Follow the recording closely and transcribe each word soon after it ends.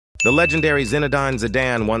The legendary Zinedine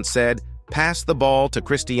Zidane once said, "Pass the ball to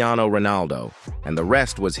Cristiano Ronaldo," and the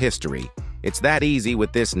rest was history. It's that easy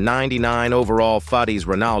with this 99 overall Fuddies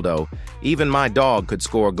Ronaldo. Even my dog could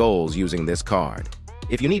score goals using this card.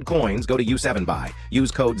 If you need coins, go to U7Buy.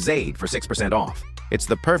 Use code ZADE for 6% off. It's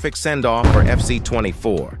the perfect send-off for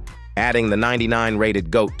FC24, adding the 99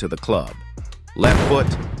 rated GOAT to the club. Left foot,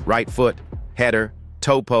 right foot, header,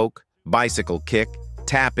 toe poke, bicycle kick,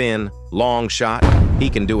 tap in, long shot, he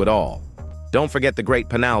can do it all. Don't forget the great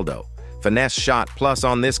Ronaldo. Finesse shot plus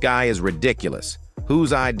on this guy is ridiculous.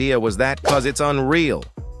 Whose idea was that? 'Cause it's unreal.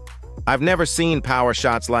 I've never seen power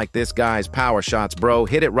shots like this guy's power shots, bro.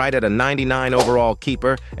 Hit it right at a 99 overall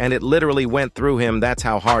keeper, and it literally went through him. That's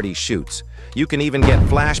how hard he shoots. You can even get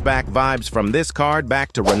flashback vibes from this card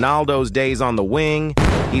back to Ronaldo's days on the wing.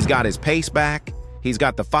 He's got his pace back. He's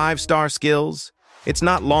got the 5-star skills. It's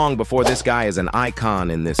not long before this guy is an icon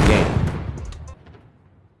in this game.